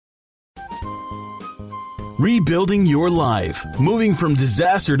Rebuilding Your Life, Moving from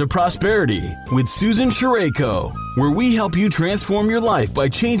Disaster to Prosperity with Susan Sherayko, where we help you transform your life by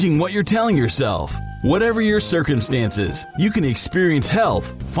changing what you're telling yourself. Whatever your circumstances, you can experience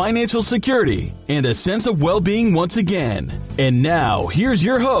health, financial security, and a sense of well-being once again. And now, here's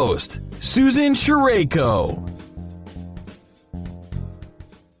your host, Susan Sherayko.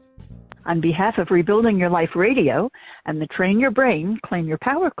 On behalf of Rebuilding Your Life Radio and the Train Your Brain, Claim Your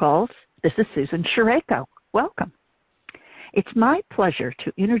Power calls, this is Susan Sherayko. Welcome. It's my pleasure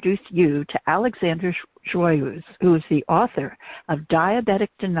to introduce you to Alexander Joyeuse, who is the author of Diabetic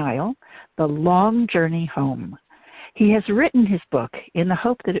Denial, The Long Journey Home. He has written his book in the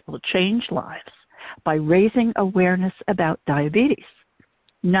hope that it will change lives by raising awareness about diabetes.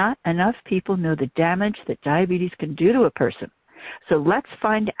 Not enough people know the damage that diabetes can do to a person. So let's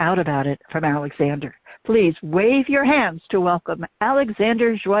find out about it from Alexander. Please wave your hands to welcome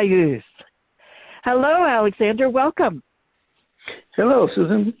Alexander Joyeuse. Hello, Alexander. Welcome. Hello,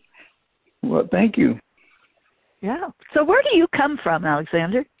 Susan. Well, thank you. Yeah. So where do you come from,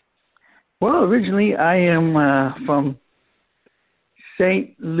 Alexander? Well, originally I am from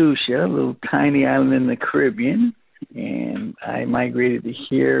St. Lucia, a little tiny island in the Caribbean, and I migrated to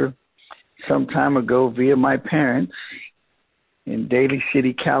here some time ago via my parents in Daly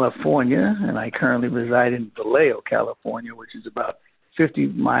City, California, and I currently reside in Vallejo, California, which is about 50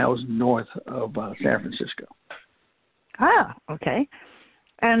 miles north of San Francisco. Ah, okay.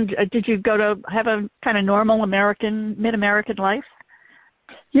 And did you go to have a kind of normal mid-American life?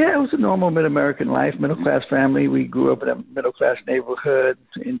 Yeah, it was a normal mid-American life, middle-class family. We grew up in a middle-class neighborhood,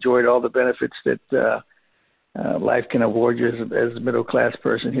 enjoyed all the benefits that life can award you as a middle-class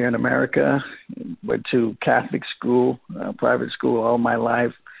person here in America. Went to Catholic school, private school all my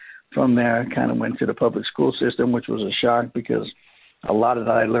life. From there, I kind of went to the public school system, which was a shock because a lot of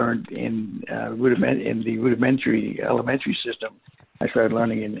that I learned in the rudimentary elementary system. I started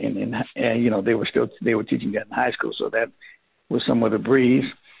learning in they were teaching that in high school, so that was somewhat a breeze.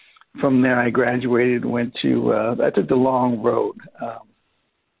 From there, I graduated, I took the long road.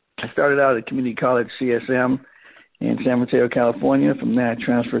 I started out at community college CSM in San Mateo, California. From there, I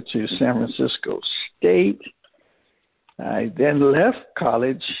transferred to San Francisco State. I then left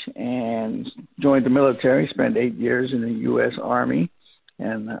college and joined the military, spent 8 years in the U.S. Army.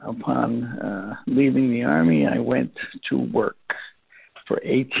 And upon leaving the Army, I went to work for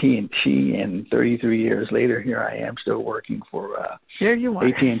AT&T, and 33 years later, here I am still working for here you are.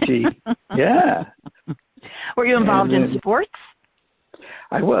 AT&T. Yeah. Were you involved in sports?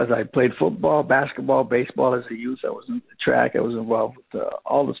 I was. I played football, basketball, baseball as a youth. I was in track. I was involved with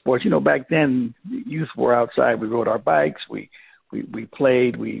all the sports. Back then, youth were outside. We rode our bikes. We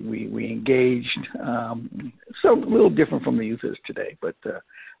played. We engaged. So a little different from the youth is today. But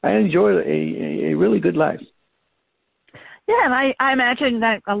I enjoyed a really good life. Yeah, and I imagine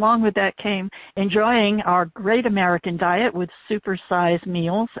that along with that came enjoying our great American diet with supersized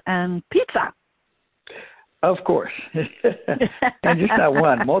meals and pizza. Of course. And just not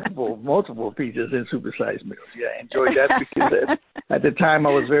one, multiple pizzas and supersized meals. Yeah, I enjoyed that because at the time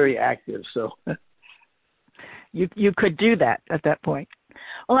I was very active. So you could do that at that point.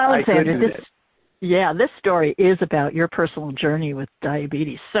 Well, Alexander, this story is about your personal journey with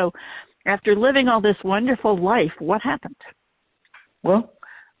diabetes. So after living all this wonderful life, what happened? Well,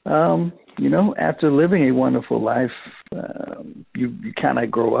 after living a wonderful life, you kind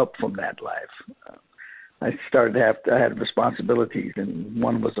of grow up from that life. I had responsibilities, and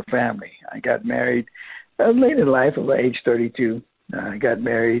one was a family. I got married late in life, at age 32. I got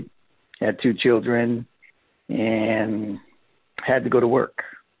married, had 2 children, and had to go to work.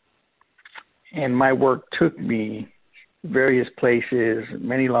 And my work took me various places,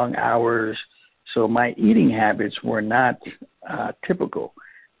 many long hours, so my eating habits were not typical.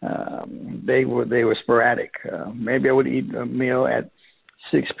 They were sporadic. Maybe I would eat a meal at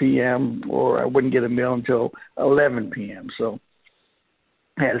 6 p.m. or I wouldn't get a meal until 11 p.m. So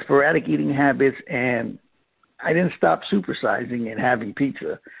I had sporadic eating habits, and I didn't stop supersizing and having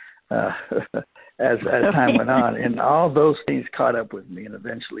pizza as time went on. And all those things caught up with me, and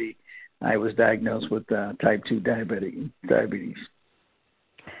eventually I was diagnosed with type 2 diabetes.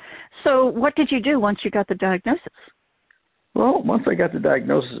 So what did you do once you got the diagnosis? Well, once I got the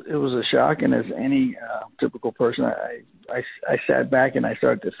diagnosis, it was a shock, and as any typical person, I sat back and I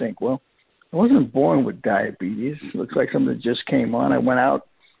started to think, well, I wasn't born with diabetes. It looks like something that just came on. I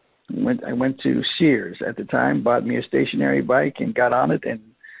went to Sears at the time, bought me a stationary bike and got on it and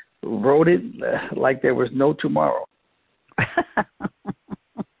rode it like there was no tomorrow.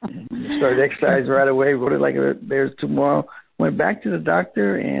 Started exercise right away, rode it like there's tomorrow. Went back to the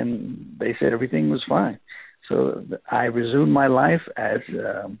doctor, and they said everything was fine. So I resumed my life as, as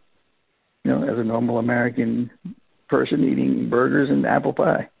a normal American person eating burgers and apple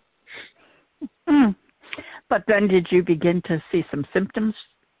pie. Mm. But then did you begin to see some symptoms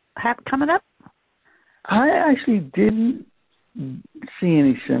coming up? I actually didn't see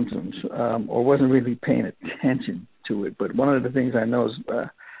any symptoms or wasn't really paying attention to it. But one of the things I know is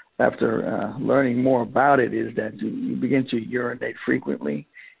after learning more about it is that you begin to urinate frequently.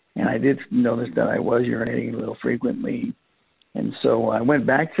 And I did notice that I was urinating a little frequently. And so I went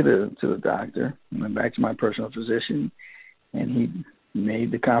back to the doctor, went back to my personal physician, and he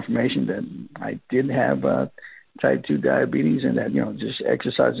made the confirmation that I did have type 2 diabetes and that, just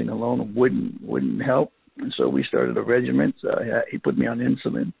exercising alone wouldn't help. And so we started a regimen. He put me on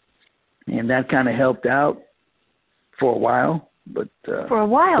insulin, and that kind of helped out for a while. But for a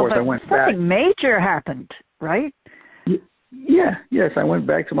while, of course, but I went something back. major happened, right? Yes, I went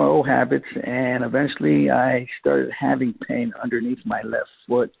back to my old habits, and eventually I started having pain underneath my left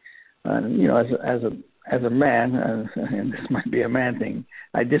foot. As a man, and this might be a man thing,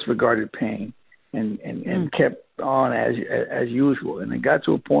 I disregarded pain and kept on as usual. And it got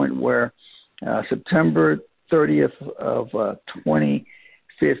to a point where September 30th of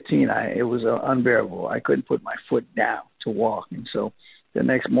 2015, it was unbearable. I couldn't put my foot down to walk, and so the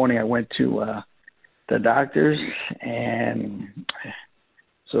next morning I went to the doctors, and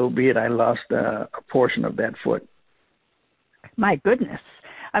so be it. I lost a portion of that foot. My goodness.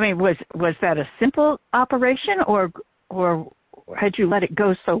 I mean, was that a simple operation, or had you let it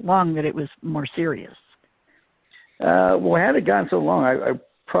go so long that it was more serious? Well, had it gone so long, I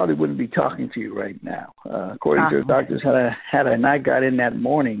probably wouldn't be talking to you right now. According to the doctors, had I not got in that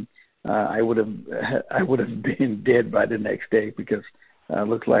morning, I would have been dead by the next day because it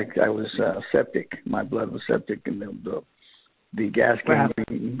looked like I was septic. My blood was septic, and the gas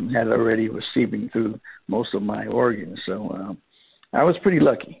gangrene had already was seeping through most of my organs. So I was pretty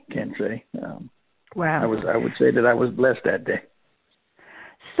lucky, can't say. Wow. I would say that I was blessed that day.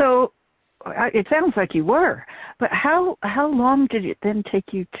 So it sounds like you were, but how long did it then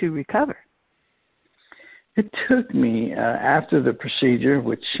take you to recover? It took me after the procedure,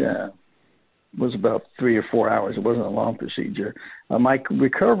 which was about 3 or 4 hours. It wasn't a long procedure. My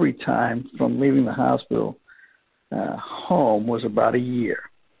recovery time from leaving the hospital home was about a year.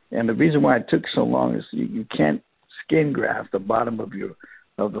 And the reason why it took so long is you can't skin graft the bottom of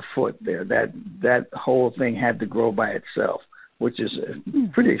the foot there. That whole thing had to grow by itself, which is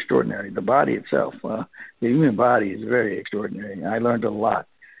pretty extraordinary. The body itself, the human body is very extraordinary. I learned a lot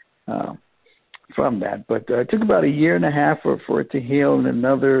from that. But it took about a year and a half for it to heal, and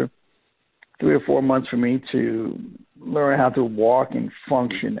another 3 or 4 months for me to learn how to walk and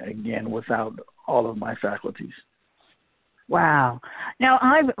function again without all of my faculties. Wow. Now,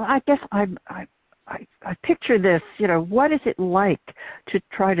 I guess I picture this, what is it like to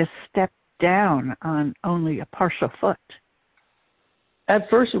try to step down on only a partial foot? At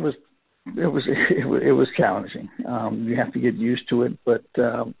first, it was challenging. You have to get used to it, but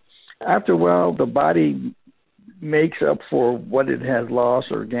after a while, the body makes up for what it has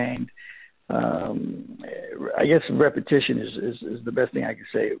lost or gained. I guess repetition is the best thing I can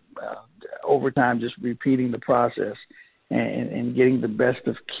say. Over time, just repeating the process and getting the best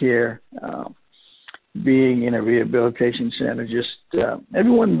of care. Being in a rehabilitation center, just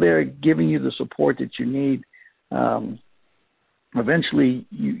everyone there giving you the support that you need. Eventually,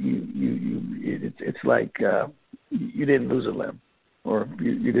 it's like you didn't lose a limb, or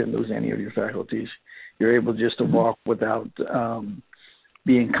you didn't lose any of your faculties. You're able just to walk without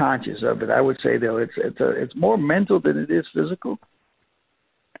being conscious of it. I would say though, it's more mental than it is physical.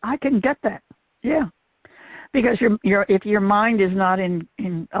 I can get that. Yeah. Because if your mind is not on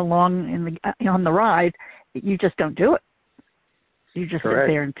the ride, you just don't do it. You just Correct.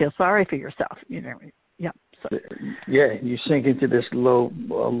 sit there and feel sorry for yourself. Yeah. So. Yeah, you sink into this low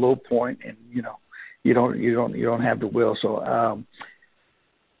point, and you don't have the will. So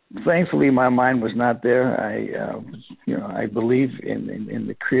thankfully, my mind was not there. I believe in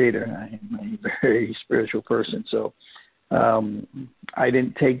the Creator. I am a very spiritual person, so. I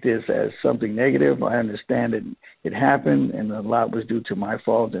didn't take this as something negative. I understand it happened, and a lot was due to my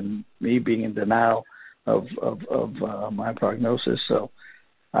fault and me being in denial of my prognosis. So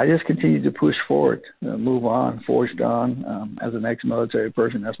I just continued to push forward, move on, forged on. As an ex-military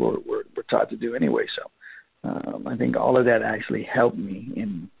person, that's what we're taught to do anyway. So I think all of that actually helped me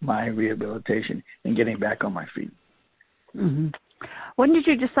in my rehabilitation and getting back on my feet. Mm-hmm. When did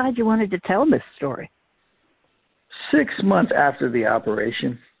you decide you wanted to tell this story? 6 months after the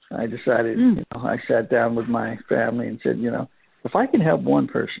operation, I decided, I sat down with my family and said, if I can help one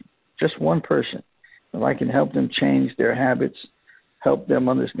person, just one person, if I can help them change their habits, help them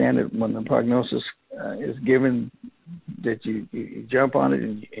understand that when the prognosis is given, that you jump on it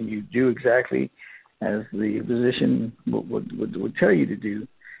and you do exactly as the physician would tell you to do,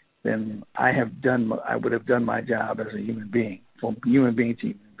 then I would have done my job as a human being, from human being to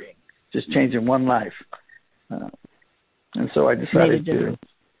human being, just changing one life. And so I decided to,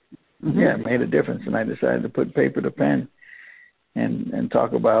 made a difference. And I decided to put paper to pen and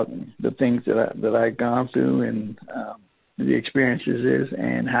talk about the things that I'd gone through and the experiences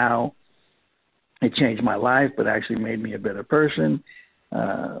and how it changed my life, but actually made me a better person,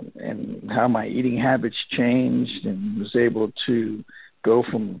 and how my eating habits changed, and was able to go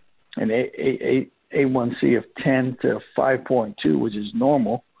from an A1C of 10 to 5.2, which is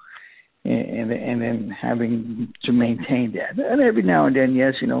normal, and then having to maintain that. And every now and then,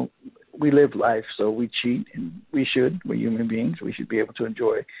 yes, we live life, so we cheat, and we should. We're human beings. We should be able to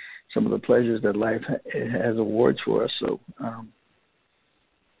enjoy some of the pleasures that life has awards for us. So I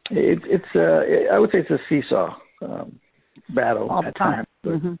would say it's a seesaw battle all at the time.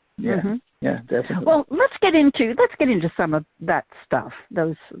 times. But yeah, definitely. Well, let's get into some of that stuff,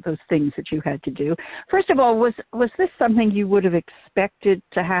 those things that you had to do. First of all, was this something you would have expected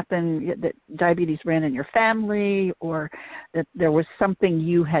to happen, that diabetes ran in your family, or that there was something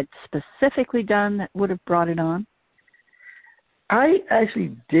you had specifically done that would have brought it on? I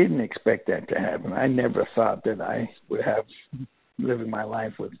actually didn't expect that to happen. I never thought that I would have living my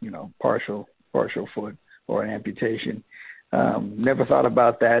life with, partial foot or an amputation. Never thought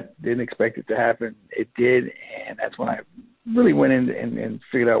about that. Didn't expect it to happen. It did, and that's when I really went in and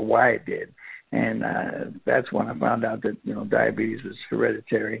figured out why it did. And that's when I found out that diabetes is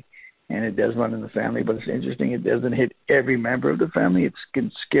hereditary, and it does run in the family. But it's interesting; it doesn't hit every member of the family. It can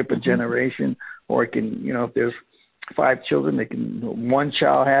skip a generation, or it can, if there's 5 children, one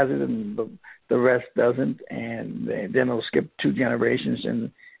child has it and the rest doesn't, and then it'll skip 2 generations,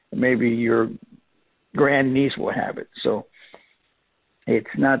 and maybe your grandniece will have it. So it's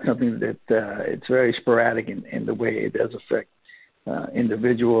not something that it's very sporadic in the way it does affect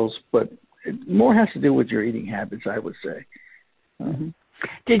individuals, but it more has to do with your eating habits, I would say.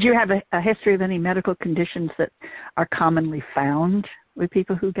 Did you have a history of any medical conditions that are commonly found with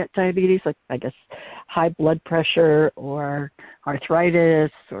people who get diabetes, like, I guess, high blood pressure or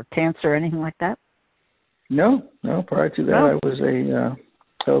arthritis or cancer, anything like that? No. Prior to that, I was a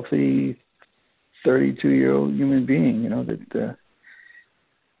healthy 32-year-old human being, that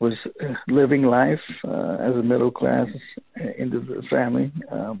was living life as a middle-class individual family,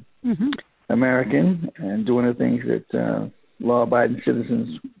 American, and doing the things that law-abiding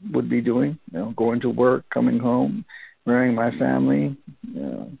citizens would be doing, going to work, coming home, marrying my family,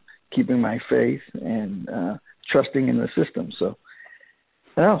 keeping my faith, and trusting in the system. So,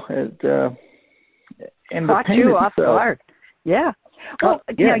 and caught you off guard. Yeah. Well,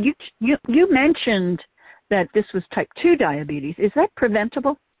 you mentioned that this was type 2 diabetes. Is that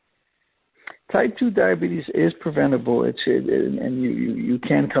preventable? Type 2 diabetes is preventable. And you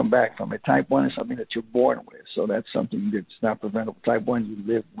can come back from it. Type 1 is something that you're born with, so that's something that's not preventable. Type 1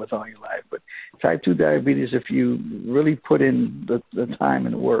 you live with all your life. But type 2 diabetes, if you really put in the time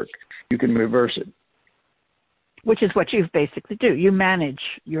and work, you can reverse it. Which is what you basically do. You manage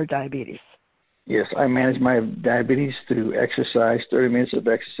your diabetes. Yes, I manage my diabetes through exercise, 30 minutes of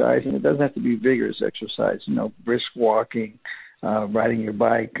exercise, and it doesn't have to be vigorous exercise, brisk walking, riding your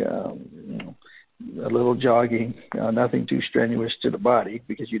bike, a little jogging, nothing too strenuous to the body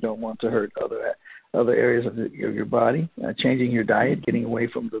because you don't want to hurt other areas of your body. Changing your diet, getting away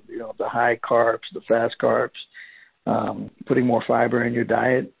from the high carbs, the fast carbs, putting more fiber in your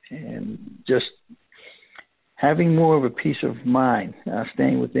diet, and just having more of a peace of mind,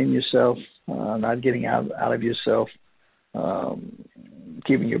 staying within yourself, not getting out of yourself,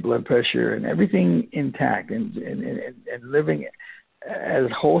 keeping your blood pressure and everything intact, and living as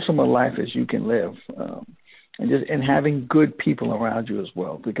wholesome a life as you can live, and having good people around you as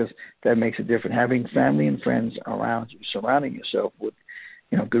well, because that makes a difference. Having family and friends around you, surrounding yourself with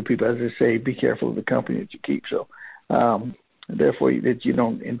good people. As I say, be careful of the company that you keep. So therefore, that you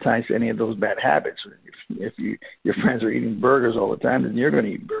don't entice any of those bad habits. If your friends are eating burgers all the time, then you're going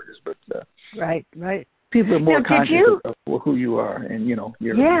to eat burgers. But right. People are more conscious of who you are and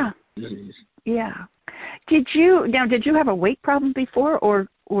your disease. Yeah. Did you have a weight problem before,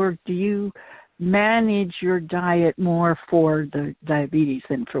 or do you manage your diet more for the diabetes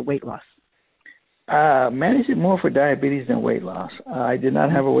than for weight loss? Manage it more for diabetes than weight loss. I did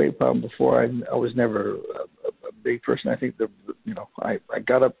not have a weight problem before. I was never a big person. I think I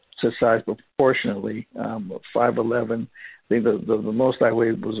got up to size proportionally, 5'11". I think the most I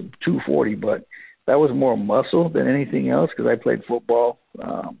weighed was 240, but that was more muscle than anything else because I played football,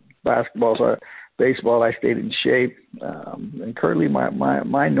 basketball, so baseball. I stayed in shape, and currently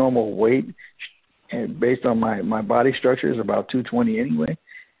my normal weight, and based on my body structure, is about 220 anyway.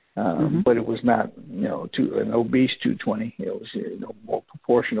 But it was not, an obese 220. It was more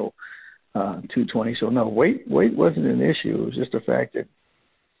proportional 220. So no, weight wasn't an issue. It was just the fact that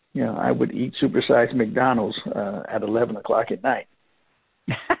I would eat supersized McDonald's at 11 o'clock at night.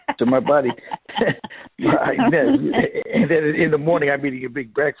 So my body, and then in the morning I'm eating a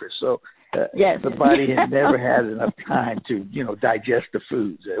big breakfast. So the body had never had enough time to digest the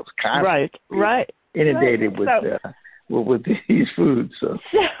foods. It was constantly inundated with these foods.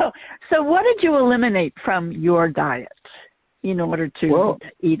 So what did you eliminate from your diet in order to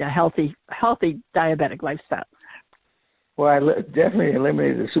eat a healthy diabetic lifestyle? Well, I definitely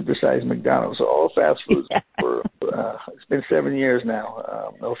eliminated the supersized McDonald's. So all fast foods were, it's been 7 years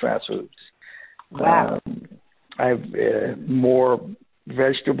now, no fast foods. Wow. I've more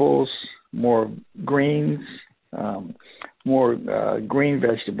vegetables, more greens, more green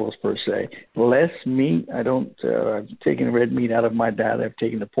vegetables per se, less meat. I've taken red meat out of my diet. I've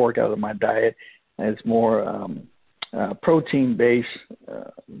taken the pork out of my diet. And it's more protein based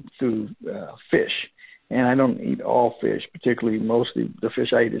through fish. And I don't eat all fish, particularly mostly the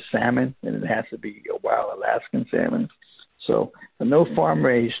fish I eat is salmon, and it has to be a wild Alaskan salmon. So no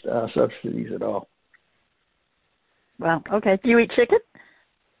farm-raised subsidies at all. Well, okay. Do you eat chicken?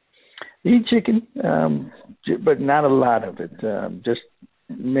 Eat chicken, but not a lot of it. Just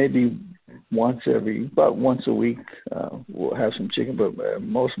maybe once a week we'll have some chicken, but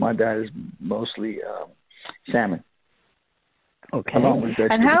most of my diet is mostly salmon. Okay.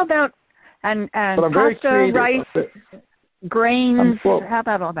 And how about and pasta, rice, grains? How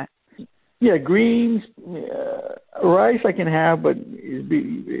about all that? Yeah, greens, rice I can have, but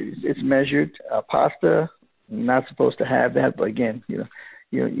it's measured. Pasta, not supposed to have that, but again, you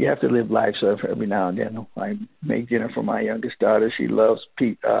have to live life. So every now and then I make dinner for my youngest daughter. She loves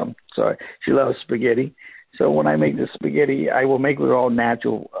she loves spaghetti. So when I make the spaghetti, I will make it with all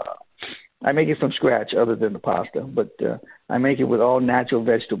natural. I make it from scratch, other than the pasta, but I make it with all natural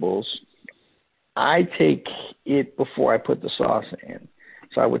vegetables. I take it before I put the sauce in.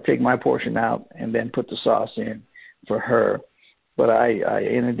 So I would take my portion out and then put the sauce in for her. But I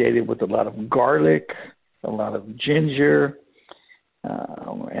inundate it with a lot of garlic, a lot of ginger,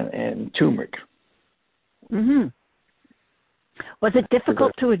 and turmeric. Mm-hmm. Was it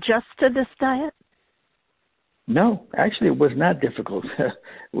difficult to adjust to this diet? No, actually it was not difficult.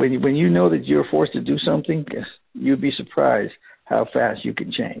 When you know that you're forced to do something, you'd be surprised how fast you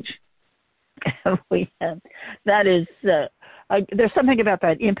can change. That is, there's something about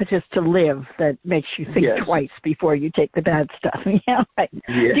that impetus to live that makes you think twice before you take the bad stuff. Right.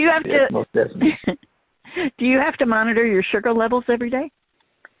 Yes, do you have to? Most definitely. Do you have to monitor your sugar levels every day?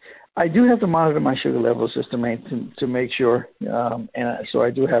 I do have to monitor my sugar levels just to make sure, so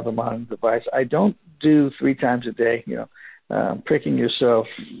I do have a monitoring device. I don't do 3 times a day. Pricking yourself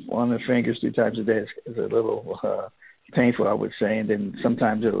on the fingers 3 times a day is a little painful, I would say, and then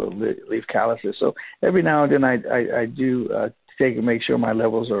sometimes it will leave calluses. So every now and then I do take and make sure my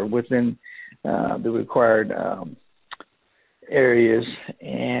levels are within the required areas,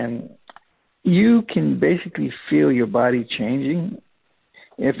 and you can basically feel your body changing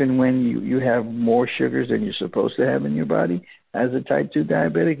if and when you have more sugars than you're supposed to have in your body. As a type 2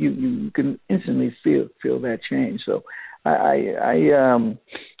 diabetic, you can instantly feel that change. So I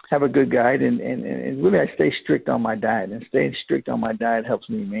have a good guide, and really I stay strict on my diet. And staying strict on my diet helps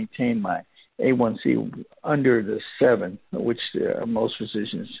me maintain my A1C under the 7, which most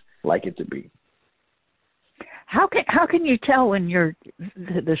physicians like it to be. How can you tell when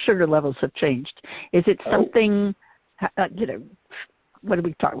the sugar levels have changed? Is it something, what do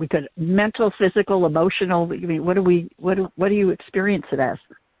we talk? We could mental, physical, emotional. I mean, what do you experience it as?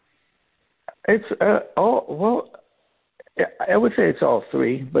 It's I would say it's all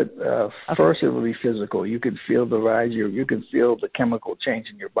 3, but first it will be physical. You can feel the rise. You can feel the chemical change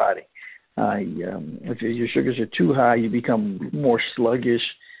in your body. If your sugars are too high, you become more sluggish.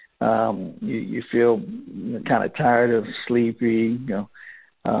 You feel kind of tired of sleepy,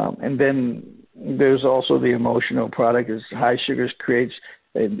 and then there's also the emotional product. Is high sugars creates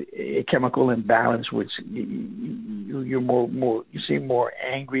a chemical imbalance, which you seem more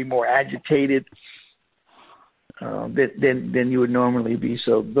angry, more agitated than you would normally be.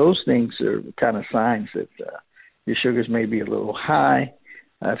 So those things are kind of signs that your sugars may be a little high.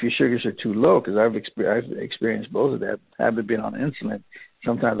 If your sugars are too low, because I've experienced both of that. Having been on insulin,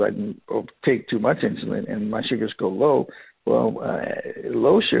 sometimes I can take too much insulin and my sugars go low. Well,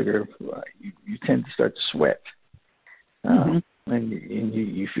 low sugar, you tend to start to sweat, and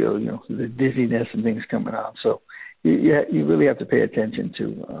you feel the dizziness and things coming on. So you really have to pay attention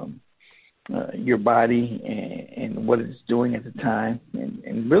to your body and what it's doing at the time,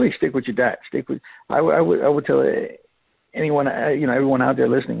 and really stick with your diet. I would tell anyone, everyone out there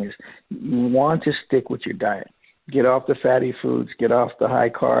listening, is you want to stick with your diet. Get off the fatty foods, get off the high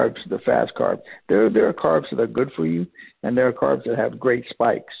carbs, the fast carbs. There are carbs that are good for you, and there are carbs that have great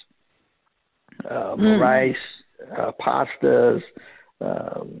spikes. Rice, pastas,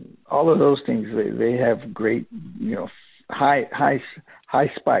 all of those things, they have great, high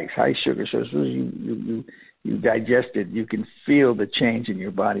spikes, high sugar. So as soon as you digest it, you can feel the change in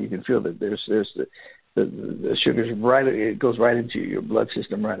your body. You can feel that there's the sugars right. It goes right into your blood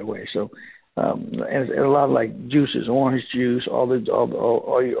system right away. So and a lot of like juices, orange juice, all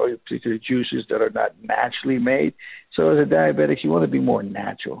your particular juices that are not naturally made. So as a diabetic, you want to be more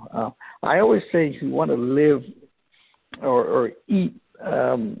natural. I always say you want to live or eat,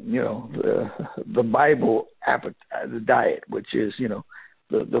 the Bible the diet, which is,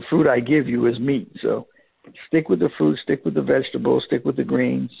 the food I give you is meat. So stick with the fruit, stick with the vegetables, stick with the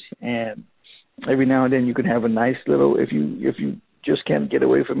greens, and every now and then you can have a nice little, if you just can't get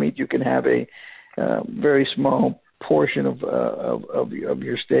away from meat, you can have a very small portion of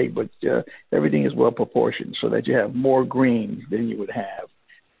your steak, but everything is well proportioned so that you have more greens than you would have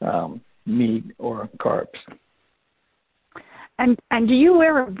meat or carbs. And do you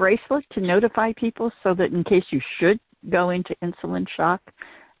wear a bracelet to notify people so that in case you should go into insulin shock,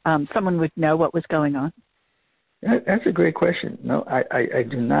 someone would know what was going on? That's a great question. No, I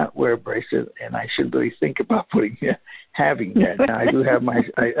do not wear a bracelet, and I should really think about having that. Now, I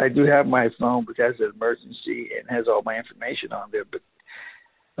do have my phone, which has an emergency and has all my information on there. But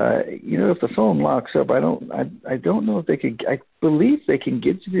if the phone locks up, I don't know if they can. I believe they can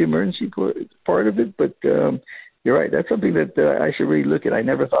get to the emergency part of it, but you're right. That's something that I should really look at. I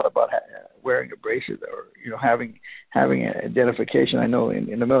never thought about wearing a bracelet or having an identification. I know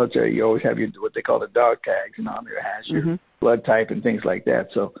in the military you always have what they call the dog tags, and on there has your blood type and things like that.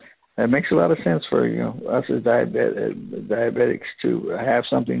 So it makes a lot of sense for us as diabetics to have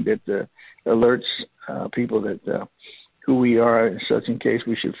something that alerts people that who we are, such in case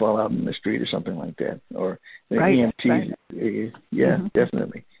we should fall out in the street or something like that, or the EMTs. Right.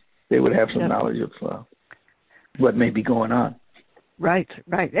 Definitely, they would have some knowledge of what may be going on. Right.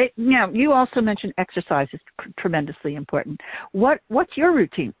 Now, you also mentioned exercise is tremendously important. What's your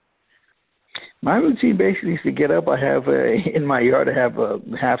routine? My routine basically is to get up. I have in my yard, I have a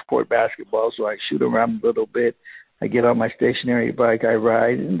half-court basketball, so I shoot around a little bit. I get on my stationary bike, I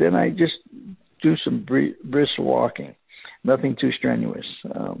ride, and then I just do some brisk walking, nothing too strenuous.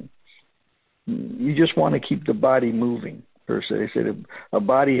 You just want to keep the body moving, per se. They said a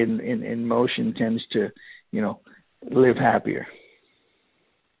body in motion tends to, live happier.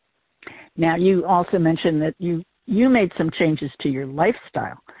 Now, you also mentioned that you made some changes to your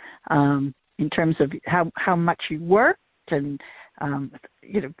lifestyle in terms of how much you worked, and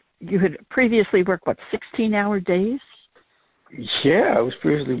you had previously worked 16-hour days. Yeah, I was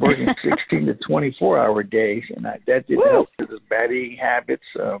previously working 16 to 24-hour days, and that didn't help with the bad eating habits.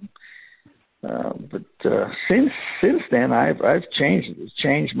 But since then, I've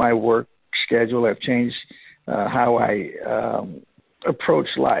changed my work schedule. I've changed how I approach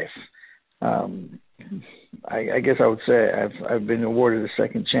life. I guess I would say I've been awarded a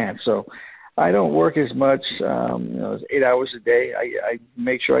second chance. So I don't work as much. It's 8 hours a day. I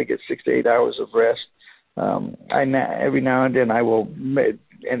make sure I get 6 to 8 hours of rest. Every now and then I will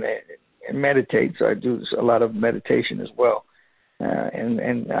meditate. So I do a lot of meditation as well.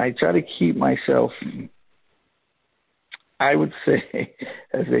 And I try to keep myself, I would say,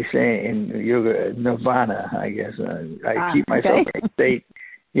 as they say in yoga, nirvana, I guess. I keep myself in a state,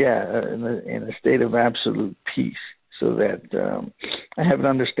 in a state of absolute peace, so that I have an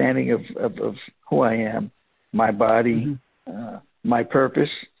understanding of who I am, my body, my purpose,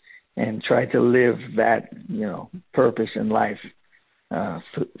 and try to live that, purpose in life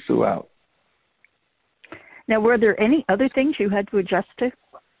throughout. Now, were there any other things you had to adjust to?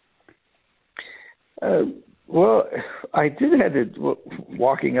 Well, I did have to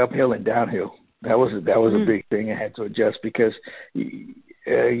walking uphill and downhill. That was a big thing I had to adjust, because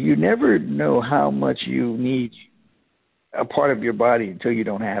you never know how much you need a part of your body until you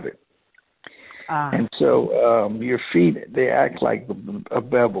don't have it. And so your feet, they act like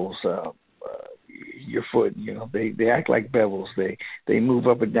bevels. Your foot, they act like bevels. They move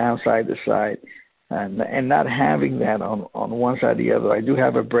up and down, side to side. And not having that on one side or the other. I do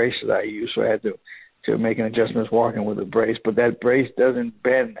have a brace that I use, so I had to to making adjustments walking with a brace, but that brace doesn't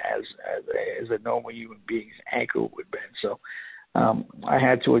bend as a normal human being's ankle would bend. So I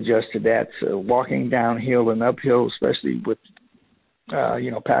had to adjust to that. So walking downhill and uphill, especially with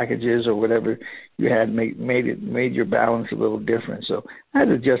packages or whatever you had, made your balance a little different. So I had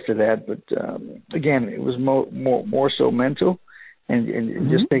to adjust to that. But again, it was more so mental,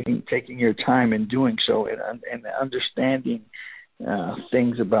 and just taking your time and doing so, and understanding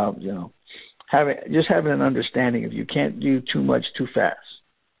things about having an understanding of you can't do too much too fast.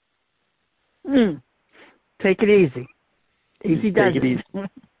 Take it easy. Easy does it. Easy.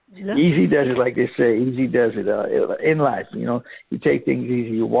 Yeah. Easy does it, like they say. Easy does it in life. You take things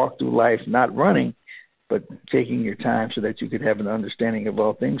easy. You walk through life not running, but taking your time so that you could have an understanding of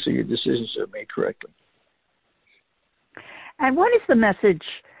all things so your decisions are made correctly. And what is the message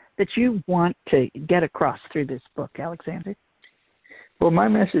that you want to get across through this book, Alexander? Well, my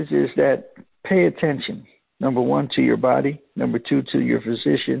message is that pay attention, number one, to your body, number two, to your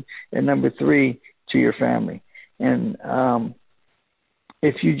physician, and number three, to your family. And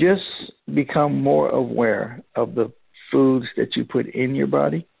if you just become more aware of the foods that you put in your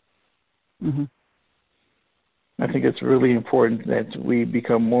body, I think it's really important that we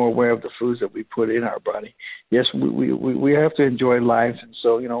become more aware of the foods that we put in our body. Yes, we have to enjoy life, and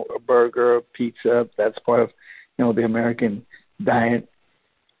so, a burger, a pizza, that's part of, the American diet.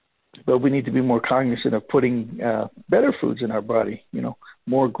 But we need to be more cognizant of putting better foods in our body,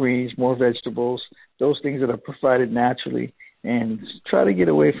 more greens, more vegetables, those things that are provided naturally, and try to get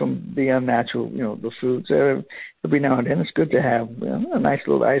away from the unnatural, the foods. Every now and then it's good to have a nice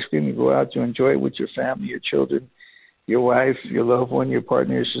little ice cream. You go out, you enjoy it with your family, your children, your wife, your loved one, your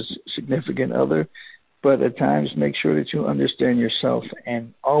partner, your significant other. But at times, make sure that you understand yourself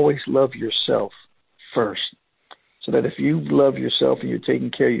and always love yourself first. So that if you love yourself and you're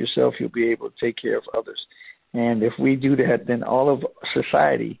taking care of yourself, you'll be able to take care of others. And if we do that, then all of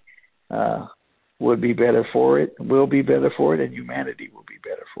society would be better for it, will be better for it, and humanity will be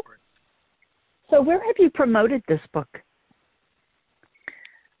better for it. So where have you promoted this book?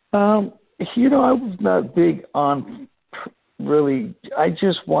 I was not big on really, I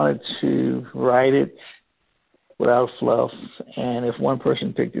just wanted to write it without fluff, and if one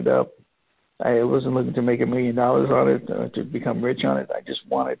person picked it up, I wasn't looking to make $1 million on it or to become rich on it. I just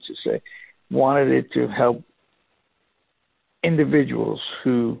wanted it to help individuals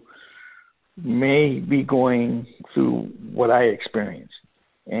who may be going through what I experienced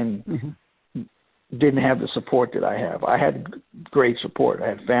and didn't have the support that I have. I had great support. I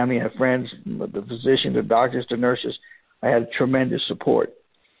had family, I had friends, the physicians, the doctors, the nurses. I had tremendous support.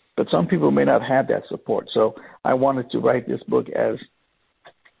 But some people may not have that support. So I wanted to write this book as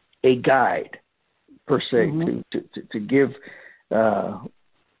a guide, per se, to give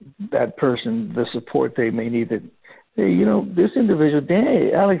that person the support they may need. That, hey, this individual,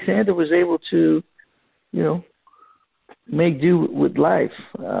 Alexander was able to, make do with life.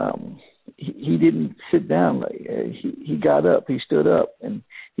 He didn't sit down. He got up. He stood up, and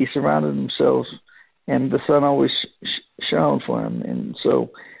he surrounded himself, and the sun always shone for him. And so,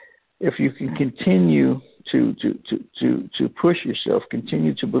 if you can continue to push yourself,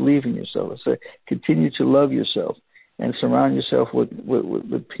 continue to believe in yourself, continue to love yourself, and surround yourself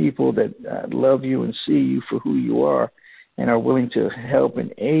with people that love you and see you for who you are, and are willing to help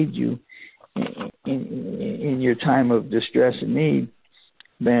and aid you in your time of distress and need,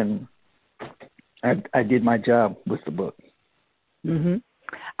 then I did my job with the book.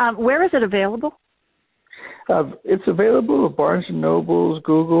 Where is it available? It's available at Barnes & Nobles,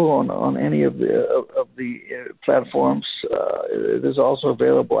 Google, on any of the platforms. It is also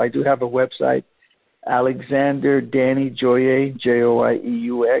available. I do have a website, Alexander Danny Joyeux,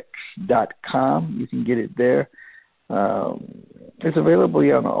 JOYEUX.com. You can get it there. It's available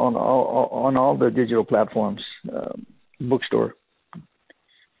on all the digital platforms, bookstore.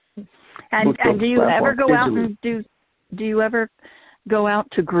 And do you ever go out and do you ever go out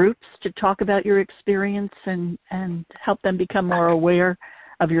to groups to talk about your experience and help them become more aware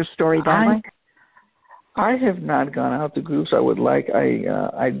of your story that way? I have not gone out to groups. I would like.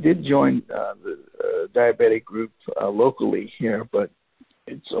 I did join the diabetic group locally here, but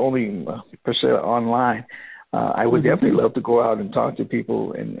it's only per se online. I would definitely love to go out and talk to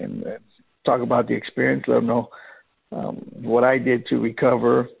people and talk about the experience, let them know what I did to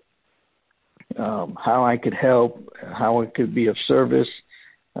recover, how I could help, how it could be of service,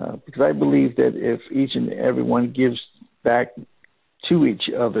 because I believe that if each and everyone gives back to each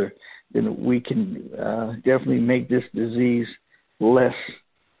other, then we can definitely make this disease less,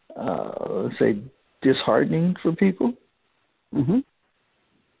 let's say, disheartening for people.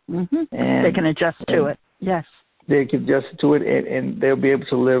 Mm-hmm. And they can adjust to it. Yes. They can adjust to it, and they'll be able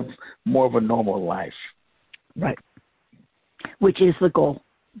to live more of a normal life. Right. Which is the goal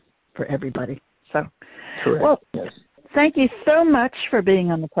for everybody. So, correct. Well, yes. Thank you so much for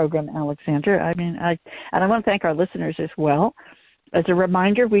being on the program, Alexander. I want to thank our listeners as well. As a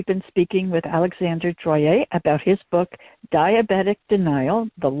reminder, we've been speaking with Alexander Joye about his book, Diabetic Denial,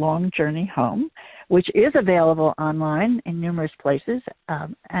 The Long Journey Home, which is available online in numerous places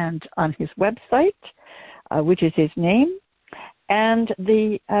and on his website, which is his name. And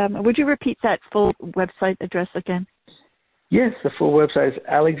would you repeat that full website address again? Yes, the full website is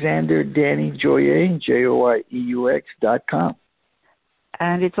Alexander Danny Joyeux, JOYEUX.com.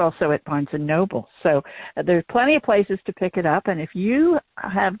 And it's also at Barnes & Noble. So there's plenty of places to pick it up. And if you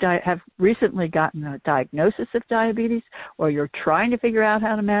have recently gotten a diagnosis of diabetes, or you're trying to figure out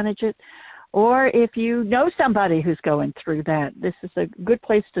how to manage it, or if you know somebody who's going through that, this is a good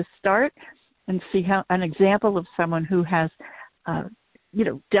place to start and see how an example of someone who has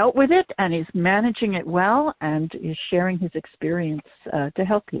dealt with it and is managing it well and is sharing his experience to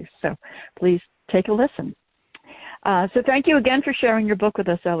help you. So please take a listen. So thank you again for sharing your book with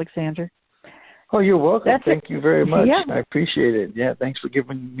us, Alexander. Oh, you're welcome. Thank you very much. Yeah. I appreciate it. Yeah, thanks for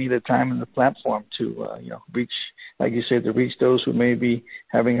giving me the time and the platform to, reach, like you said, to reach those who may be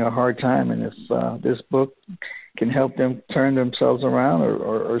having a hard time. And if this book can help them turn themselves around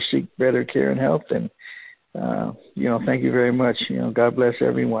or seek better care and health, then thank you very much. God bless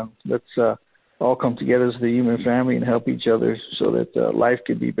everyone. Let's all come together as the human family and help each other so that life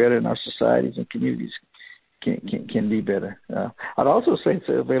can be better in our societies and communities can be better. I'd also say it's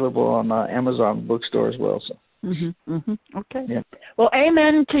available on Amazon bookstore as well. So. Mm-hmm, mm-hmm. Okay. Yeah. Well,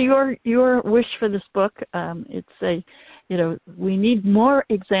 amen to your wish for this book. We need more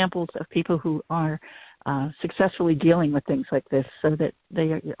examples of people who are successfully dealing with things like this, so that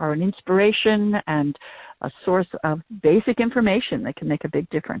they are an inspiration and a source of basic information that can make a big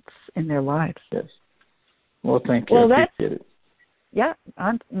difference in their lives. Yes. Well, thank you. I appreciate it. Yeah,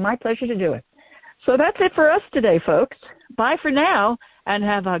 my pleasure to do it. So that's it for us today, folks. Bye for now, and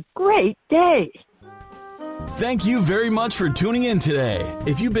have a great day. Thank you very much for tuning in today.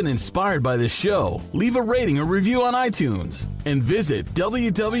 If you've been inspired by this show, leave a rating or review on iTunes and visit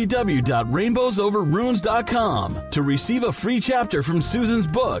www.rainbowsoverrunes.com to receive a free chapter from Susan's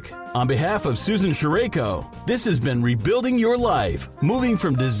book. On behalf of Susan Shireko, this has been Rebuilding Your Life, moving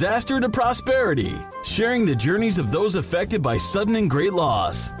from disaster to prosperity, sharing the journeys of those affected by sudden and great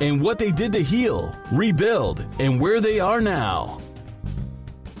loss and what they did to heal, rebuild, and where they are now.